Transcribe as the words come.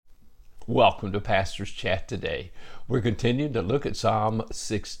Welcome to Pastor's Chat today. We're continuing to look at Psalm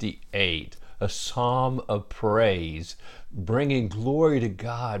 68, a psalm of praise, bringing glory to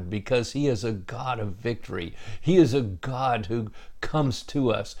God because He is a God of victory. He is a God who comes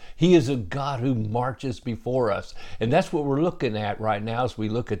to us. He is a God who marches before us. And that's what we're looking at right now as we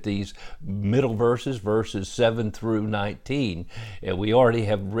look at these middle verses, verses 7 through 19. And we already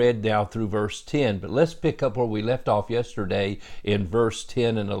have read now through verse 10, but let's pick up where we left off yesterday in verse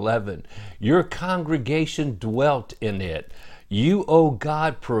 10 and 11. Your congregation dwelt in it. You, O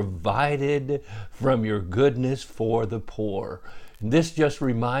God, provided from your goodness for the poor. This just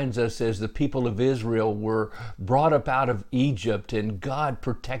reminds us as the people of Israel were brought up out of Egypt and God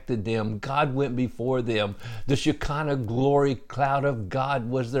protected them. God went before them. The Shekinah glory cloud of God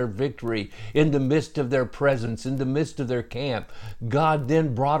was their victory in the midst of their presence, in the midst of their camp. God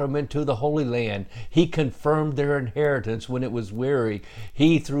then brought them into the Holy Land. He confirmed their inheritance when it was weary.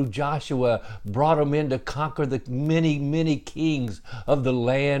 He, through Joshua, brought them in to conquer the many, many kings of the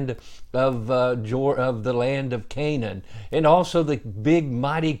land of the land of Canaan, and also the big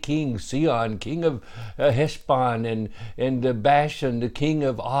mighty kings, Sihon, king of Heshbon, and Bashan, the king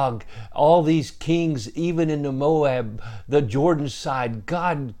of Og. All these kings, even in the Moab, the Jordan side,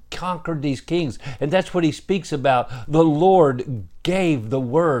 God conquered these kings, and that's what he speaks about. The Lord gave the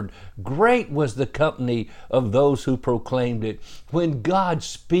word. Great was the company of those who proclaimed it. When God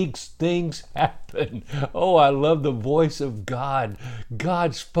speaks, things happen. Oh, I love the voice of God.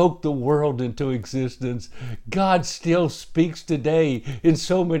 God spoke the world into existence. God still speaks today in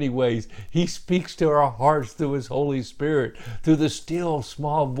so many ways. He speaks to our hearts through His Holy Spirit, through the still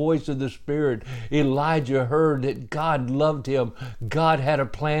small voice of the Spirit. Elijah heard that God loved him. God had a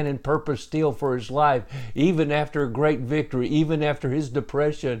plan and purpose still for his life, even after a great victory, even after his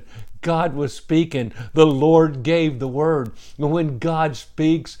depression. God was speaking. The Lord gave the word. And when God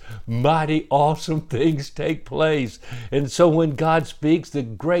speaks, mighty, awesome things take place. And so when God speaks, the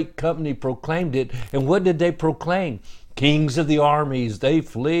great company proclaimed it. And what did they proclaim? Kings of the armies, they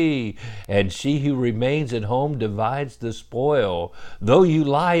flee, and she who remains at home divides the spoil. Though you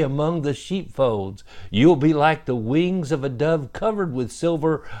lie among the sheepfolds, you'll be like the wings of a dove covered with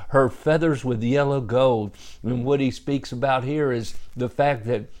silver, her feathers with yellow gold. And what he speaks about here is the fact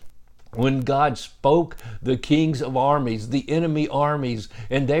that when God spoke, the kings of armies, the enemy armies,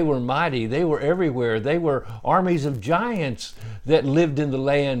 and they were mighty, they were everywhere. They were armies of giants that lived in the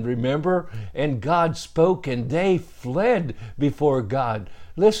land, remember? And God spoke and they fled before God.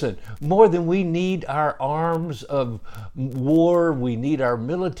 Listen, more than we need our arms of war, we need our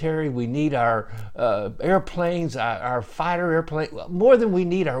military, we need our airplanes, our fighter airplanes, more than we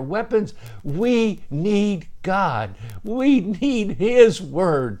need our weapons, we need God. We need His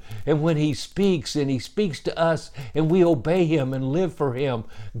word. And when He speaks and He speaks to us and we obey Him and live for Him,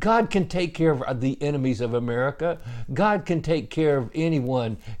 God can take care of the enemies of America. God can take care of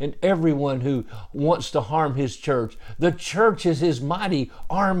anyone and everyone who wants to harm His church. The church is His mighty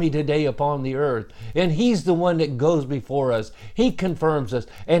army today upon the earth. And He's the one that goes before us. He confirms us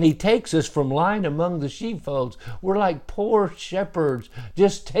and He takes us from lying among the sheepfolds. We're like poor shepherds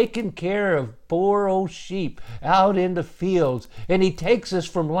just taking care of poor old sheep out in the fields, and He takes us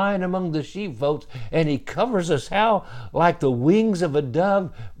from lying among the sheepfolds and He covers us how? Like the wings of a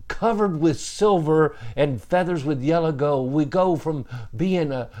dove covered with silver and feathers with yellow gold. We go from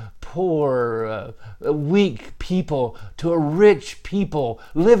being a poor, weak people to a rich people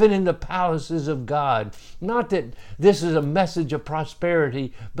living in the palaces of God. Not that this is a message of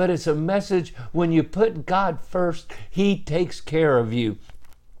prosperity, but it's a message when you put God first, He takes care of you.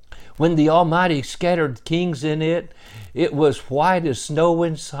 When the Almighty scattered kings in it, it was white as snow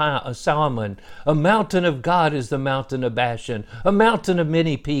in Zalmon. A mountain of God is the mountain of Bashan. A mountain of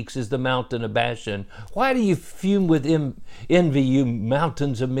many peaks is the mountain of Bashan. Why do you fume with envy, you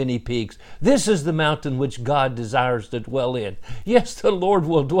mountains of many peaks? This is the mountain which God desires to dwell in. Yes, the Lord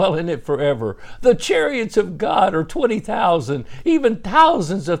will dwell in it forever. The chariots of God are 20,000, even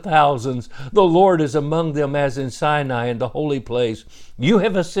thousands of thousands. The Lord is among them as in Sinai in the holy place. You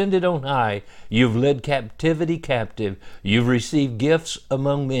have ascended on high. You've led captivity captive. You've received gifts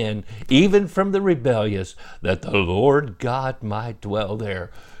among men, even from the rebellious, that the Lord God might dwell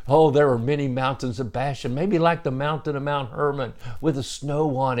there. Oh, there are many mountains of Bashan, maybe like the mountain of Mount Hermon with the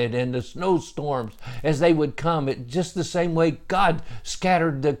snow on it and the snowstorms as they would come. It just the same way God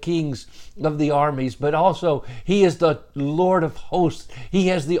scattered the kings of the armies, but also He is the Lord of hosts. He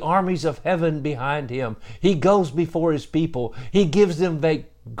has the armies of heaven behind Him. He goes before His people. He gives them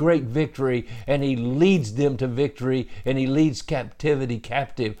great victory, and he leads them to victory, and he leads captivity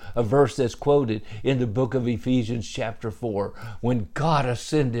captive, a verse that's quoted in the book of Ephesians chapter 4. When God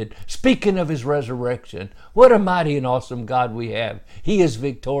ascended, speaking of his resurrection, what a mighty and awesome God we have. He is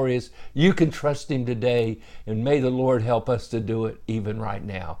victorious. You can trust him today, and may the Lord help us to do it even right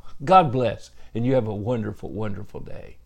now. God bless, and you have a wonderful, wonderful day.